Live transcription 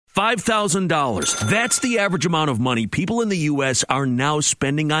$5,000. That's the average amount of money people in the U.S. are now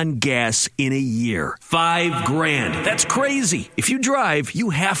spending on gas in a year. $5,000. That's crazy. If you drive, you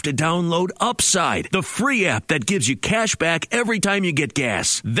have to download Upside, the free app that gives you cash back every time you get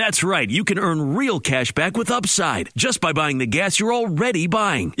gas. That's right. You can earn real cash back with Upside just by buying the gas you're already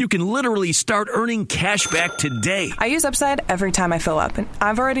buying. You can literally start earning cash back today. I use Upside every time I fill up, and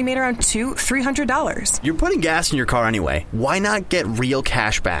I've already made around $300. You're putting gas in your car anyway. Why not get real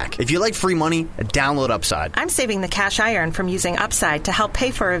cash back? If you like free money, download Upside. I'm saving the cash I earn from using Upside to help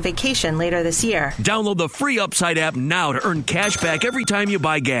pay for a vacation later this year. Download the free Upside app now to earn cash back every time you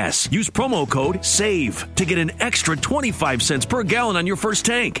buy gas. Use promo code SAVE to get an extra 25 cents per gallon on your first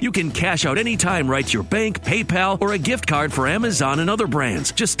tank. You can cash out anytime right to your bank, PayPal, or a gift card for Amazon and other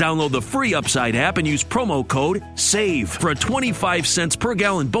brands. Just download the free Upside app and use promo code SAVE for a 25 cents per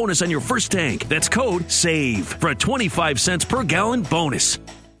gallon bonus on your first tank. That's code SAVE for a 25 cents per gallon bonus.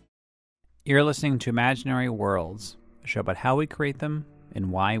 You're listening to Imaginary Worlds, a show about how we create them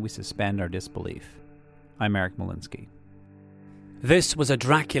and why we suspend our disbelief. I'm Eric Molinsky. This was a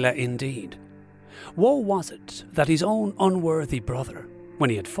Dracula indeed. Woe was it that his own unworthy brother,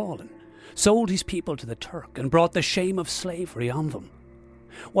 when he had fallen, sold his people to the Turk and brought the shame of slavery on them?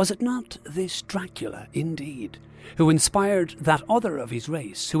 Was it not this Dracula indeed, who inspired that other of his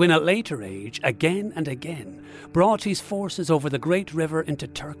race, who in a later age, again and again, brought his forces over the great river into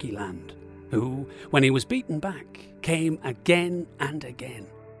Turkey land, who, when he was beaten back, came again and again?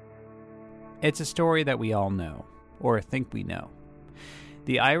 It's a story that we all know, or think we know.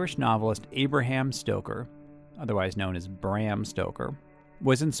 The Irish novelist Abraham Stoker, otherwise known as Bram Stoker,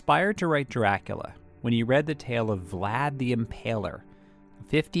 was inspired to write Dracula when he read the tale of Vlad the Impaler,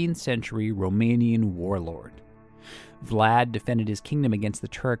 a 15th century Romanian warlord. Vlad defended his kingdom against the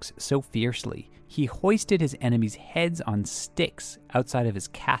Turks so fiercely, he hoisted his enemies' heads on sticks outside of his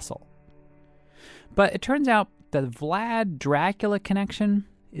castle. But it turns out the Vlad-Dracula connection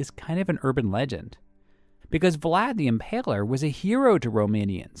is kind of an urban legend, because Vlad the Impaler was a hero to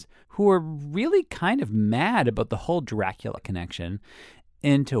Romanians who were really kind of mad about the whole Dracula connection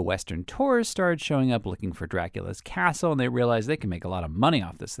until Western tourists started showing up looking for Dracula's castle and they realized they can make a lot of money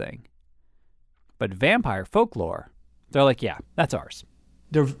off this thing. But vampire folklore, they're like, yeah, that's ours.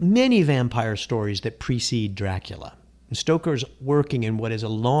 There are many vampire stories that precede Dracula. And Stoker's working in what is a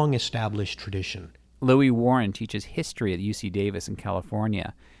long-established tradition. Louis Warren teaches history at UC Davis in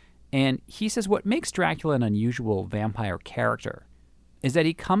California, and he says what makes Dracula an unusual vampire character is that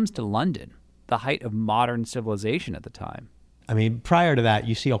he comes to London, the height of modern civilization at the time. I mean, prior to that,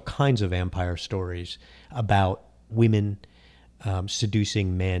 you see all kinds of vampire stories about women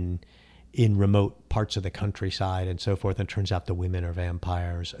seducing men in remote parts of the countryside and so forth, and it turns out the women are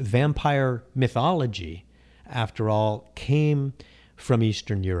vampires. Vampire mythology, after all, came from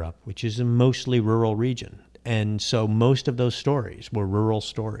Eastern Europe, which is a mostly rural region. And so most of those stories were rural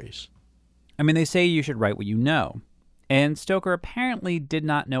stories. I mean, they say you should write what you know. And Stoker apparently did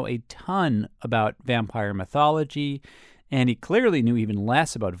not know a ton about vampire mythology, and he clearly knew even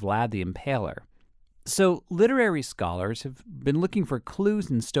less about Vlad the Impaler. So literary scholars have been looking for clues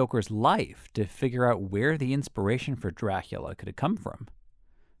in Stoker's life to figure out where the inspiration for Dracula could have come from.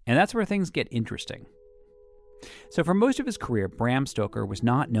 And that's where things get interesting. So for most of his career, Bram Stoker was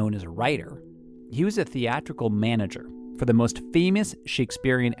not known as a writer. He was a theatrical manager for the most famous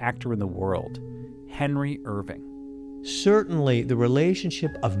Shakespearean actor in the world, Henry Irving. Certainly the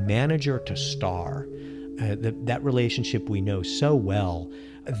relationship of manager to star, that relationship we know so well,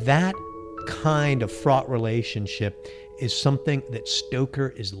 that kind of fraught relationship is something that Stoker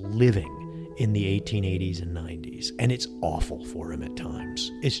is living in the 1880s and 90s, and it's awful for him at times.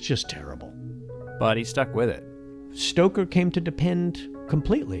 It's just terrible. But he stuck with it. Stoker came to depend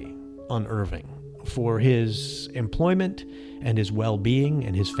completely on Irving for his employment and his well-being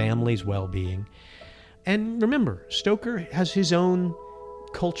and his family's well-being. And remember, Stoker has his own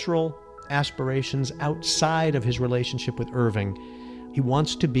cultural aspirations outside of his relationship with Irving. He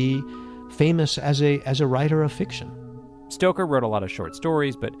wants to be famous as a writer of fiction. Stoker wrote a lot of short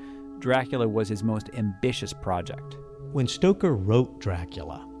stories, but Dracula was his most ambitious project. When Stoker wrote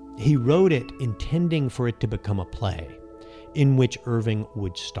Dracula, he wrote it intending for it to become a play in which Irving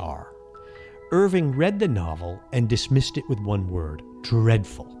would star. Irving read the novel and dismissed it with one word: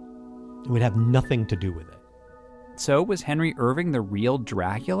 dreadful. It would have nothing to do with it. So was Henry Irving the real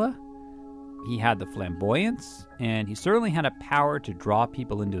Dracula? He had the flamboyance, and he certainly had a power to draw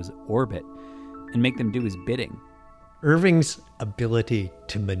people into his orbit and make them do his bidding. Irving's ability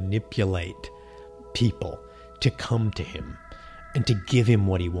to manipulate people to come to him and to give him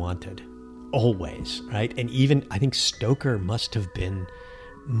what he wanted, always, right? And even, I think Stoker must have been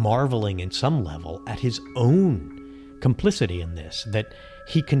marveling in some level at his own complicity in this, that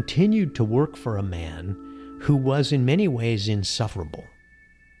he continued to work for a man who was in many ways insufferable.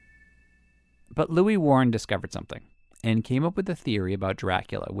 But Louis Warren discovered something and came up with a theory about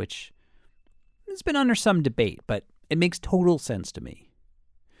Dracula, which has been under some debate, but it makes total sense to me.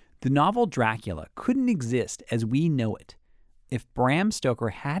 The novel Dracula couldn't exist as we know it if Bram Stoker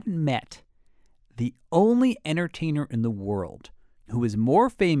hadn't met the only entertainer in the world who was more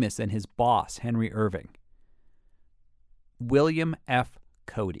famous than his boss, Henry Irving. William F.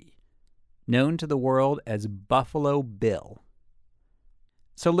 Cody, known to the world as Buffalo Bill.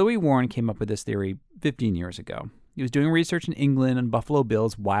 So Louis Warren came up with this theory 15 years ago. He was doing research in England on Buffalo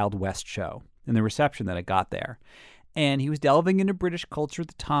Bill's Wild West show and the reception that it got there. And he was delving into British culture at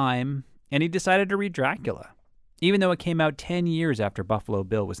the time, and he decided to read Dracula, even though it came out 10 years after Buffalo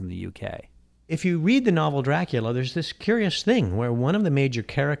Bill was in the UK. If you read the novel Dracula, there's this curious thing where one of the major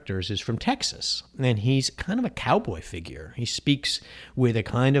characters is from Texas, and he's kind of a cowboy figure. He speaks with a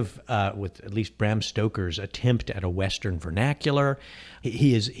kind of, with at least Bram Stoker's attempt at a Western vernacular.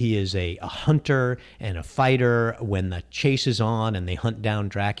 He is a hunter and a fighter. When the chase is on and they hunt down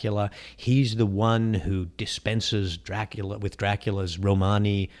Dracula, he's the one who dispenses Dracula with Dracula's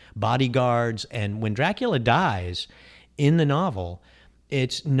Romani bodyguards. And when Dracula dies in the novel,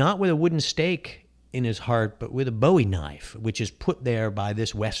 it's not with a wooden stake in his heart, but with a Bowie knife, which is put there by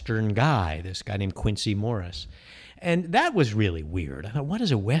this Western guy, this guy named Quincy Morris. And that was really weird. I thought, what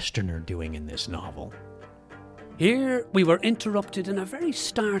is a Westerner doing in this novel? Here we were interrupted in a very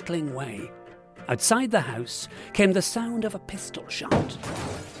startling way. Outside the house came the sound of a pistol shot.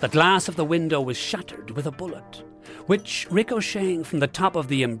 The glass of the window was shattered with a bullet, which, ricocheting from the top of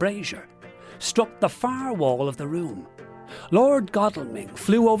the embrasure, struck the far wall of the room. Lord Godalming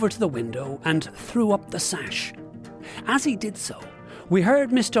flew over to the window and threw up the sash. As he did so, we heard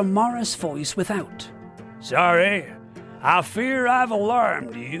Mr. Morris' voice without. "Sorry, I fear I've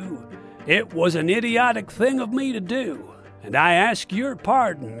alarmed you. It was an idiotic thing of me to do, and I ask your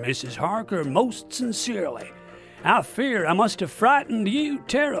pardon, Mrs. Harker, most sincerely. I fear I must have frightened you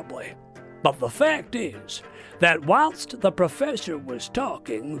terribly. But the fact is that whilst the professor was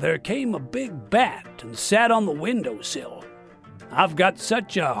talking, there came a big bat and sat on the windowsill. I've got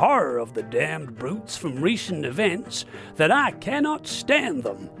such a horror of the damned brutes from recent events that I cannot stand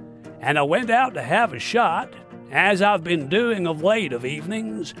them, and I went out to have a shot, as I've been doing of late of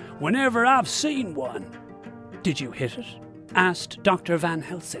evenings, whenever I've seen one." "Did you hit it?" asked Dr. Van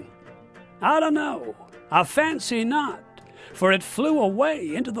Helsing. "I don't know. I fancy not, for it flew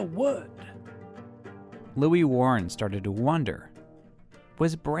away into the wood." Louis Warren started to wonder,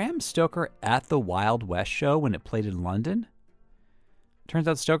 was Bram Stoker at the Wild West show when it played in London? Turns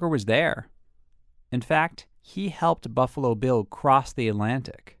out Stoker was there. In fact, he helped Buffalo Bill cross the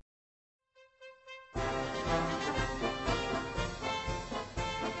Atlantic.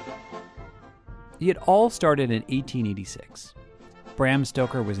 It all started in 1886. Bram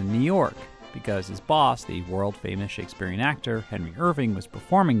Stoker was in New York because his boss, the world-famous Shakespearean actor Henry Irving, was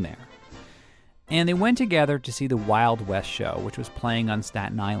performing there. And they went together to see the Wild West show, which was playing on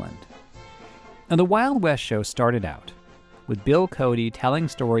Staten Island. Now, the Wild West show started out with Bill Cody telling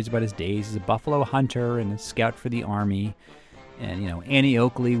stories about his days as a buffalo hunter and a scout for the army. And, Annie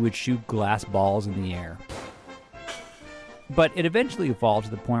Oakley would shoot glass balls in the air. But it eventually evolved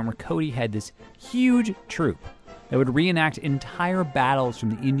to the point where Cody had this huge troupe that would reenact entire battles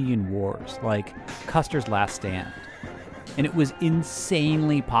from the Indian Wars, like Custer's Last Stand. And it was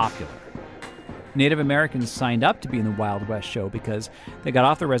insanely popular. Native Americans signed up to be in the Wild West show because they got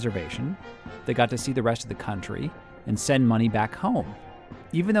off the reservation, they got to see the rest of the country, and send money back home,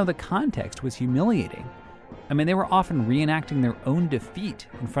 even though the context was humiliating. I mean, they were often reenacting their own defeat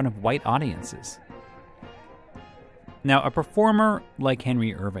in front of white audiences. Now, a performer like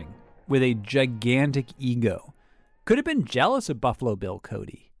Henry Irving, with a gigantic ego, could have been jealous of Buffalo Bill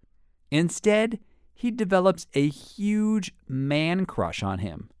Cody. Instead, he develops a huge man crush on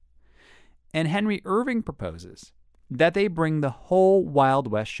him. And Henry Irving proposes that they bring the whole Wild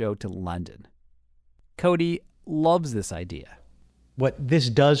West show to London. Cody loves this idea. What this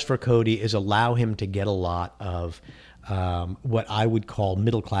does for Cody is allow him to get a lot of what I would call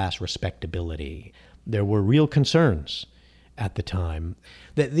middle-class respectability. There were real concerns at the time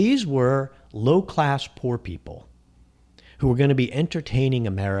that these were low-class poor people who were going to be entertaining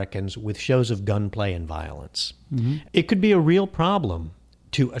Americans with shows of gunplay and violence. Mm-hmm. It could be a real problem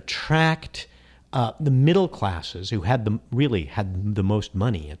to attract the middle classes who really had the most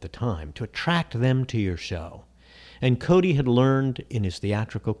money at the time, to attract them to your show. And Cody had learned in his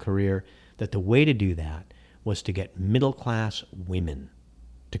theatrical career that the way to do that was to get middle-class women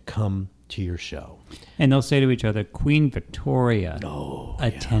to come to your show. And they'll say to each other, Queen Victoria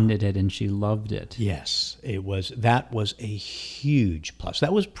attended it and she loved it. Yes, that was a huge plus.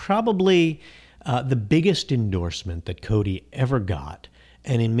 That was probably the biggest endorsement that Cody ever got.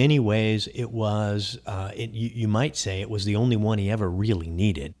 And in many ways, it was, you might say, it was the only one he ever really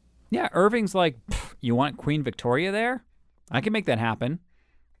needed. Yeah, Irving's like, you want Queen Victoria there? I can make that happen.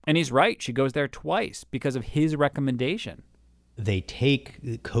 And he's right. She goes there twice because of his recommendation. They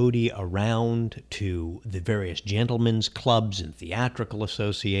take Cody around to the various gentlemen's clubs and theatrical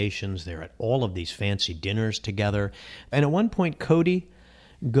associations. They're at all of these fancy dinners together. And at one point, Cody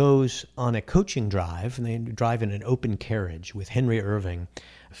goes on a coaching drive, and they drive in an open carriage with Henry Irving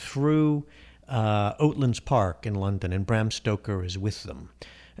through Oatlands Park in London, and Bram Stoker is with them.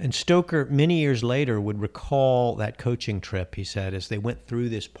 And Stoker, many years later, would recall that coaching trip, he said, as they went through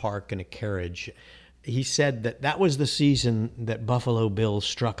this park in a carriage. He said that was the season that Buffalo Bill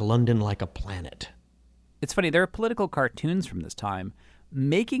struck London like a planet. It's funny, there are political cartoons from this time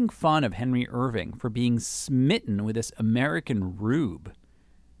making fun of Henry Irving for being smitten with this American rube.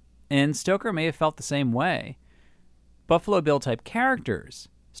 And Stoker may have felt the same way. Buffalo Bill-type characters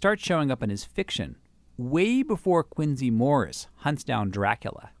start showing up in his fiction way before Quincy Morris hunts down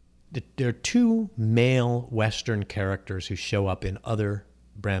Dracula. There are two male Western characters who show up in other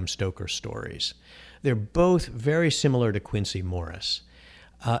Bram Stoker stories. They're both very similar to Quincy Morris,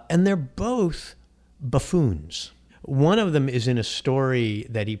 and they're both buffoons. One of them is in a story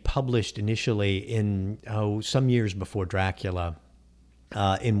that he published initially in some years before Dracula,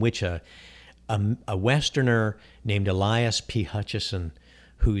 in which a Westerner named Elias P. Hutchison,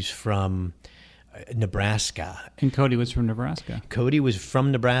 who's from Nebraska. And Cody was from Nebraska. Cody was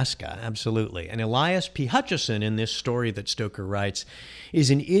from Nebraska, absolutely. And Elias P. Hutchison, in this story that Stoker writes, is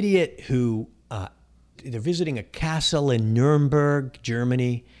an idiot who, they're visiting a castle in Nuremberg,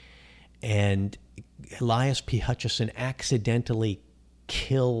 Germany, and Elias P. Hutchison accidentally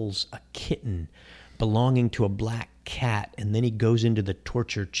kills a kitten belonging to a black cat, and then he goes into the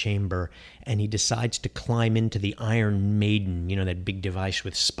torture chamber and he decides to climb into the Iron Maiden, that big device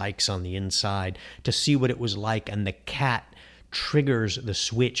with spikes on the inside, to see what it was like, and the cat triggers the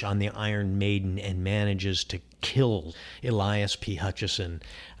switch on the Iron Maiden and manages to kill Elias P. Hutchison.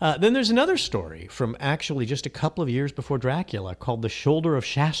 Then there's another story from actually just a couple of years before Dracula called The Shoulder of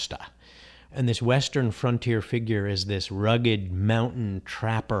Shasta. And this Western frontier figure is this rugged mountain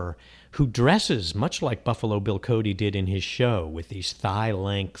trapper who dresses much like Buffalo Bill Cody did in his show, with these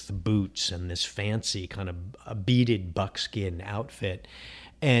thigh-length boots and this fancy kind of a beaded buckskin outfit,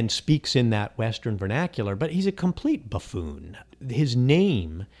 and speaks in that Western vernacular. But he's a complete buffoon. His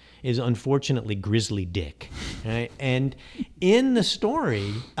name is unfortunately Grizzly Dick. Right? And in the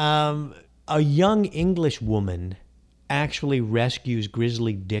story, a young English woman actually rescues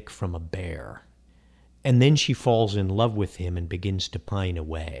Grizzly Dick from a bear. And then she falls in love with him and begins to pine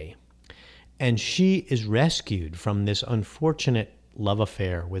away. And she is rescued from this unfortunate love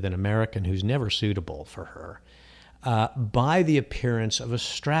affair with an American who's never suitable for her by the appearance of a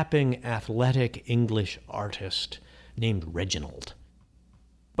strapping, athletic English artist named Reginald.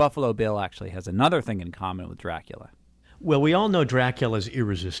 Buffalo Bill actually has another thing in common with Dracula. Well, we all know Dracula's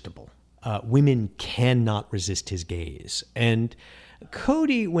irresistible. Women cannot resist his gaze. And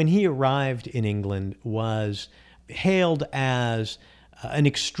Cody, when he arrived in England, was hailed as an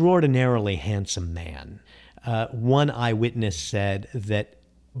extraordinarily handsome man. One eyewitness said that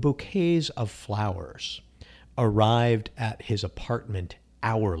bouquets of flowers arrived at his apartment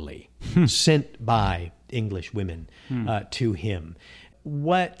hourly, sent by English women to him.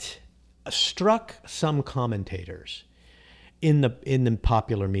 What struck some commentators in the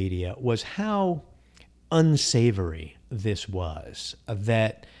popular media was how unsavory this was,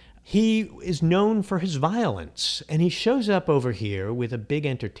 that he is known for his violence, and he shows up over here with a big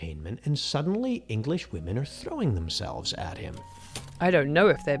entertainment, and suddenly English women are throwing themselves at him. I don't know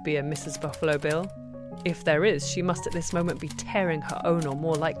if there'd be a Mrs. Buffalo Bill. If there is, she must at this moment be tearing her own, or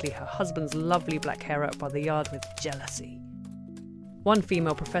more likely her husband's lovely black hair out by the yard with jealousy. One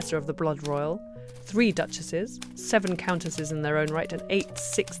female professor of the blood royal, 3 duchesses, 7 countesses in their own right, and 8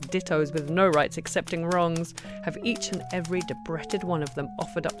 6 dittos with no rights excepting wrongs, have each and every debretted one of them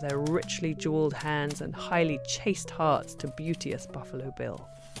offered up their richly jewelled hands and highly chaste hearts to beauteous Buffalo Bill.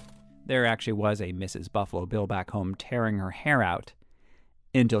 There actually was a Mrs. Buffalo Bill back home tearing her hair out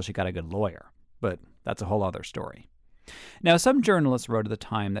until she got a good lawyer, but that's a whole other story. Now, some journalists wrote at the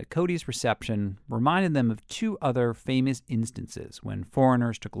time that Cody's reception reminded them of 2 other famous instances when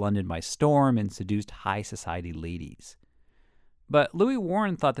foreigners took London by storm and seduced high society ladies. But Louis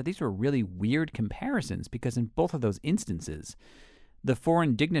Warren thought that these were really weird comparisons because in both of those instances, The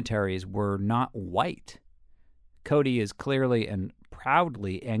foreign dignitaries were not white. Cody is clearly and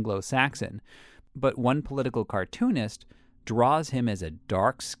proudly Anglo-Saxon, but one political cartoonist draws him as a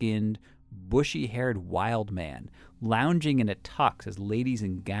dark-skinned, bushy-haired wild man, lounging in a tux as ladies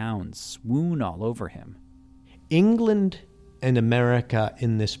in gowns swoon all over him. England and America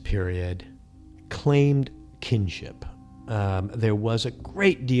in this period claimed kinship. There was a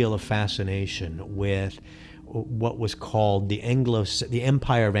great deal of fascination with what was called the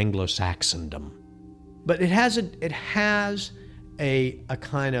Empire of Anglo-Saxondom. But it has a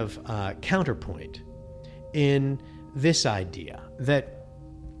kind of counterpoint in this idea that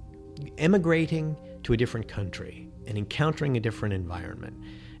emigrating to a different country and encountering a different environment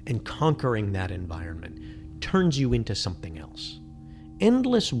and conquering that environment turns you into something else.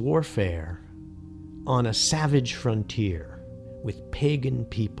 Endless warfare on a savage frontier with pagan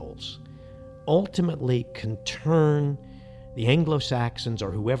peoples ultimately can turn the Anglo-Saxons or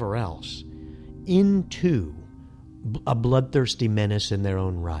whoever else into a bloodthirsty menace in their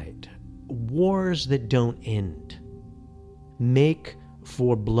own right. Wars that don't end make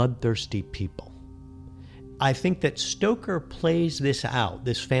for bloodthirsty people. I think that Stoker plays this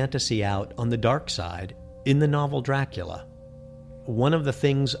fantasy out on the dark side in the novel Dracula. One of the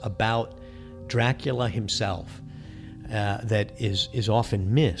things about Dracula himself that is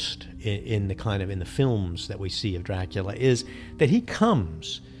often missed in the films that we see of Dracula is that he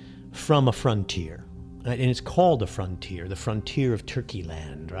comes from a frontier, right? And it's called a frontier, the frontier of Turkey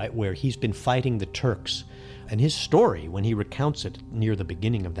land, right, where he's been fighting the Turks. And his story, when he recounts it near the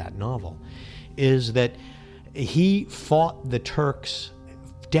beginning of that novel, is that he fought the Turks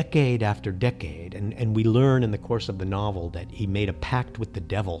decade after decade, and we learn in the course of the novel that he made a pact with the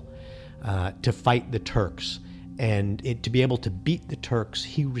devil to fight the Turks. And to be able to beat the Turks,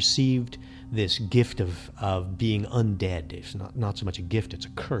 he received this gift of being undead. It's not so much a gift, it's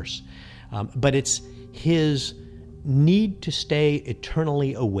a curse. But it's his need to stay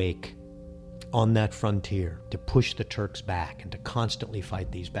eternally awake on that frontier, to push the Turks back and to constantly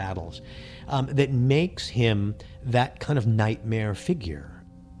fight these battles, that makes him that kind of nightmare figure.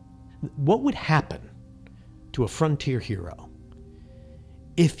 What would happen to a frontier hero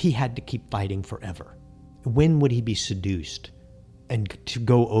if he had to keep fighting forever? When would he be seduced and to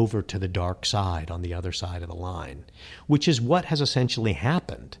go over to the dark side on the other side of the line? Which is what has essentially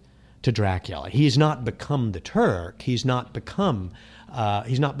happened to Dracula. He has not become the Turk. He's not become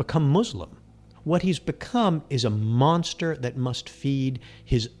Muslim. What he's become is a monster that must feed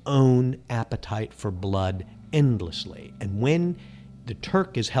his own appetite for blood endlessly. And when the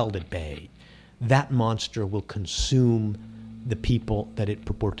Turk is held at bay, that monster will consume the people that it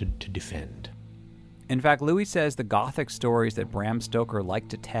purported to defend. In fact, Louis says the Gothic stories that Bram Stoker liked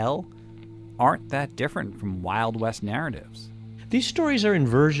to tell aren't that different from Wild West narratives. These stories are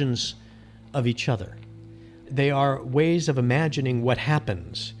inversions of each other. They are ways of imagining what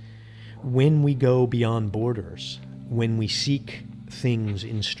happens when we go beyond borders, when we seek things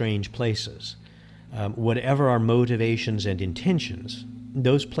in strange places. Whatever our motivations and intentions,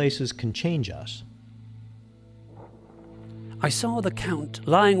 those places can change us. I saw the Count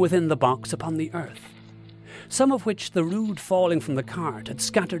lying within the box upon the earth, some of which the rude falling from the cart had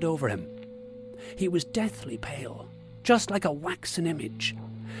scattered over him. He was deathly pale, just like a waxen image,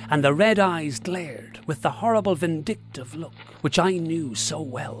 and the red eyes glared with the horrible vindictive look which I knew so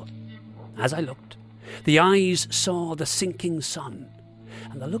well. As I looked, the eyes saw the sinking sun,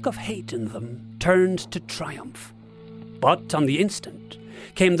 and the look of hate in them turned to triumph. But on the instant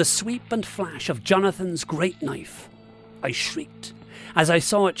came the sweep and flash of Jonathan's great knife. I shrieked as I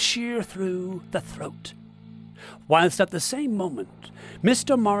saw it shear through the throat, whilst at the same moment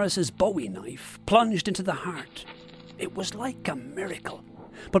Mr. Morris's bowie knife plunged into the heart. It was like a miracle,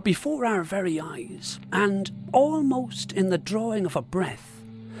 but before our very eyes, and almost in the drawing of a breath,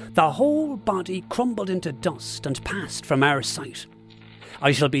 the whole body crumbled into dust and passed from our sight.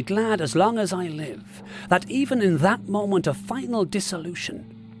 I shall be glad as long as I live that even in that moment of final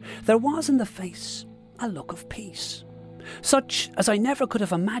dissolution, there was in the face a look of peace, such as I never could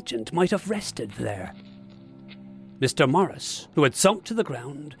have imagined might have rested there. Mr. Morris, who had sunk to the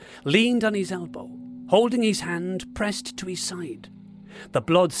ground, leaned on his elbow, holding his hand pressed to his side. The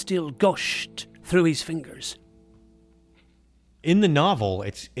blood still gushed through his fingers. In the novel,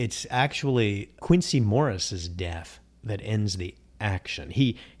 it's actually Quincy Morris's death that ends the action.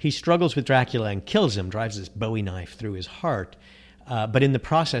 He struggles with Dracula and kills him, drives this bowie knife through his heart, but in the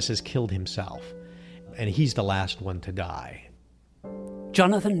process has killed himself. And he's the last one to die.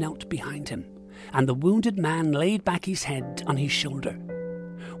 Jonathan knelt behind him, and the wounded man laid back his head on his shoulder.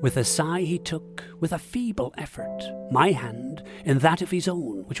 With a sigh he took, with a feeble effort, my hand in that of his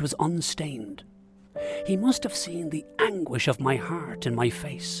own, which was unstained. He must have seen the anguish of my heart in my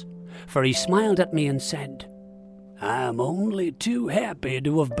face, for he smiled at me and said, "I am only too happy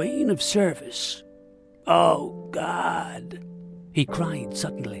to have been of service." "Oh, God!" he cried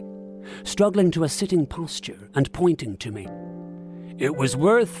suddenly, struggling to a sitting posture and pointing to me. "It was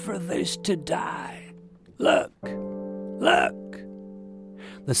worth for this to die. Look, look."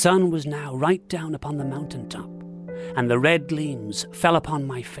 The sun was now right down upon the mountain top, and the red gleams fell upon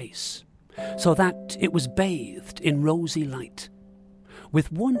my face, so that it was bathed in rosy light.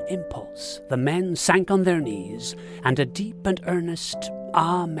 With one impulse, the men sank on their knees, and a deep and earnest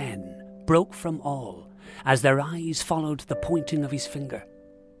 "Amen" broke from all, as their eyes followed the pointing of his finger.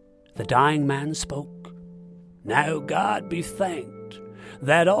 The dying man spoke. "Now God be thanked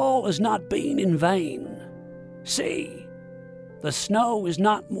that all has not been in vain. See, the snow is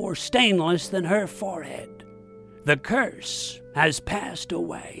not more stainless than her forehead. The curse has passed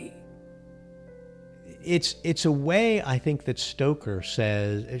away." It's a way, I think, that Stoker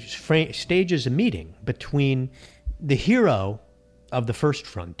stages a meeting between the hero of the first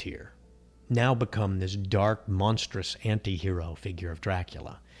frontier, now become this dark, monstrous anti-hero figure of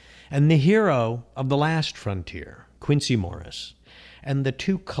Dracula, and the hero of the last frontier, Quincey Morris. And the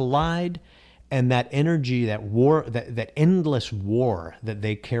two collide, and that energy, that war, that endless war that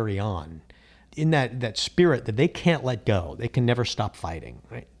they carry on, in that spirit that they can't let go, they can never stop fighting,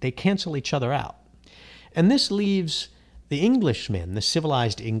 right? They cancel each other out. And this leaves the Englishmen, the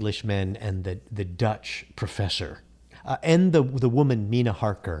civilized Englishmen, and the Dutch professor, and the woman Mina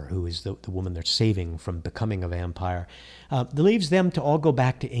Harker, who is the woman they're saving from becoming a vampire, leaves them to all go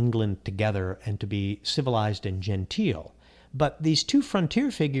back to England together and to be civilized and genteel. But these two frontier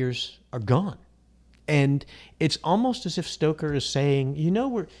figures are gone. And it's almost as if Stoker is saying,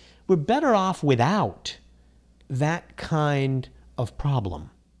 we're better off without that kind of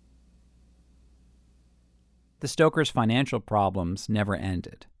problem. The Stokers' financial problems never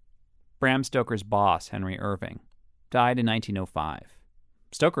ended. Bram Stoker's boss, Henry Irving, died in 1905.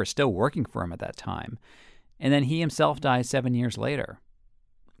 Stoker is still working for him at that time, and then he himself died 7 years later.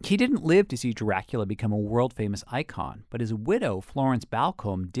 He didn't live to see Dracula become a world-famous icon, but his widow, Florence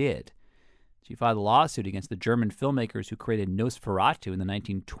Balcombe, did. She filed a lawsuit against the German filmmakers who created Nosferatu in the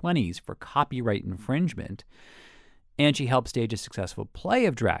 1920s for copyright infringement, and she helped stage a successful play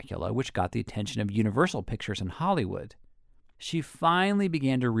of Dracula, which got the attention of Universal Pictures in Hollywood. She finally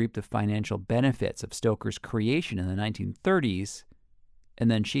began to reap the financial benefits of Stoker's creation in the 1930s, and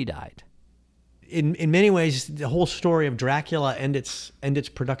then she died. In many ways, the whole story of Dracula and its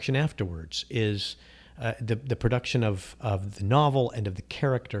production afterwards is the production of the novel and of the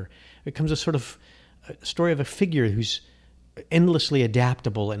character. It becomes a sort of story of a figure who's endlessly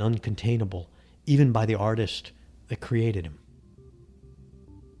adaptable and uncontainable, even by the artist that created him.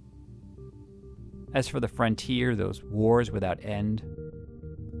 As for the frontier, those wars without end,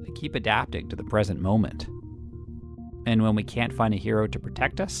 they keep adapting to the present moment. And when we can't find a hero to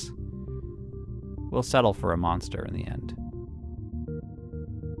protect us, we'll settle for a monster in the end.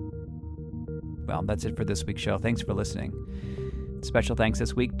 Well, that's it for this week's show. Thanks for listening. Special thanks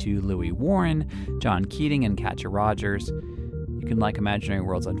this week to Louis Warren, John Keating, and Katja Rogers. You can like Imaginary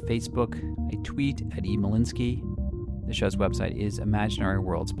Worlds on Facebook. I tweet at E. Malinsky. The show's website is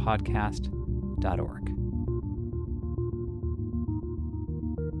imaginaryworldspodcast.org.